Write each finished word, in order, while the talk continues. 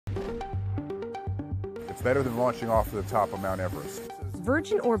It's better than launching off to the top of Mount Everest.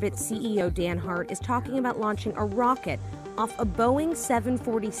 Virgin Orbit CEO Dan Hart is talking about launching a rocket off a Boeing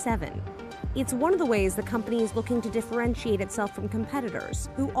 747. It's one of the ways the company is looking to differentiate itself from competitors,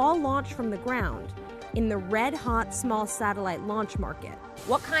 who all launch from the ground, in the red-hot small satellite launch market.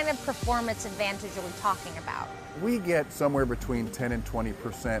 What kind of performance advantage are we talking about? We get somewhere between 10 and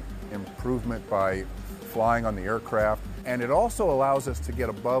 20% improvement by flying on the aircraft, and it also allows us to get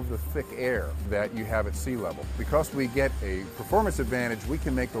above the thick air that you have at sea level. Because we get a performance advantage, we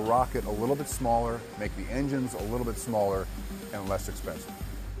can make the rocket a little bit smaller, make the engines a little bit smaller, and less expensive.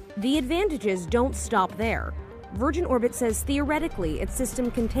 The advantages don't stop there. Virgin Orbit says theoretically its system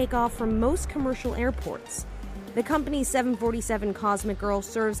can take off from most commercial airports. The company's 747 Cosmic Girl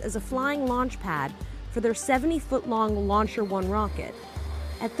serves as a flying launch pad for their 70-foot-long Launcher 1 rocket.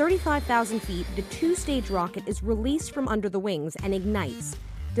 At 35,000 feet, the two-stage rocket is released from under the wings and ignites,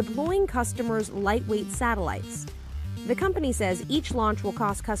 deploying customers' lightweight satellites. The company says each launch will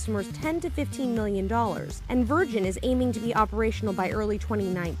cost customers $10 to $15 million, and Virgin is aiming to be operational by early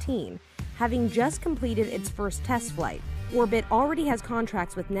 2019, having just completed its first test flight. Orbit already has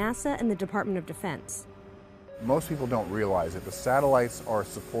contracts with NASA and the Department of Defense. Most people don't realize it. The satellites are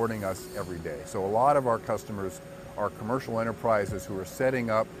supporting us every day. So a lot of our customers are commercial enterprises who are setting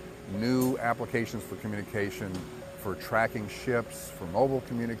up new applications for communication, for tracking ships, for mobile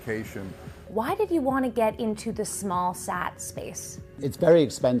communication. Why did you want to get into the small sat space? It's very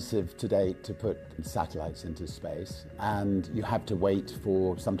expensive today to put satellites into space, and you have to wait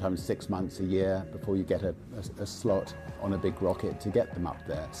for sometimes 6 months, a year, before you get a slot on a big rocket to get them up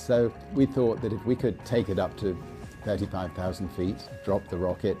there. So we thought that if we could take it up to 35,000 feet, drop the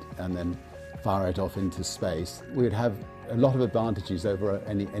rocket, and then fire it off into space, we'd have a lot of advantages over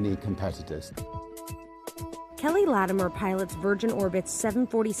any competitors. Kelly Latimer pilots Virgin Orbit's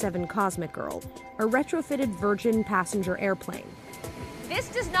 747 Cosmic Girl, a retrofitted Virgin passenger airplane. This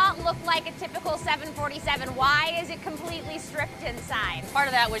does not look like a typical 747. Why is it completely stripped inside? Part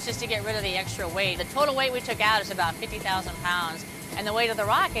of that was just to get rid of the extra weight. The total weight we took out is about 50,000 pounds, and the weight of the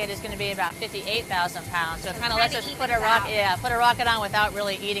rocket is going to be about 58,000 pounds. So it kind of lets us put a rocket on without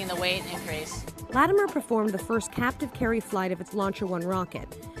really eating the weight increase. Latimer performed the first captive carry flight of its Launcher 1 rocket,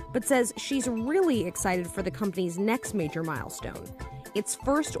 but says she's really excited for the company's next major milestone, its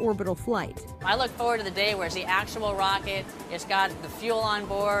first orbital flight. I look forward to the day where it's the actual rocket, it's got the fuel on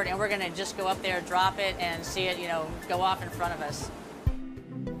board, and we're going to just go up there, drop it, and see it, go off in front of us.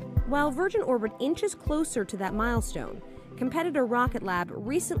 While Virgin Orbit inches closer to that milestone, competitor Rocket Lab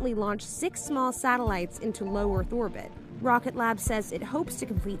recently launched 6 small satellites into low Earth orbit. Rocket Lab says it hopes to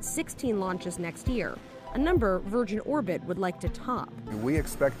complete 16 launches next year, a number Virgin Orbit would like to top. We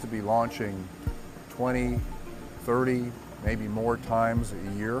expect to be launching 20, 30, maybe more times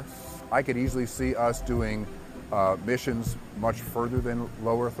a year. I could easily see us doing missions much further than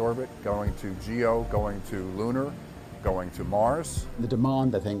low Earth orbit, going to GEO, going to lunar, going to Mars. The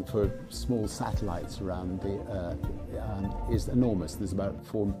demand, I think, for small satellites around the Earth is enormous. There's about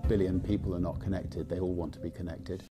 4 billion people are not connected. They all want to be connected.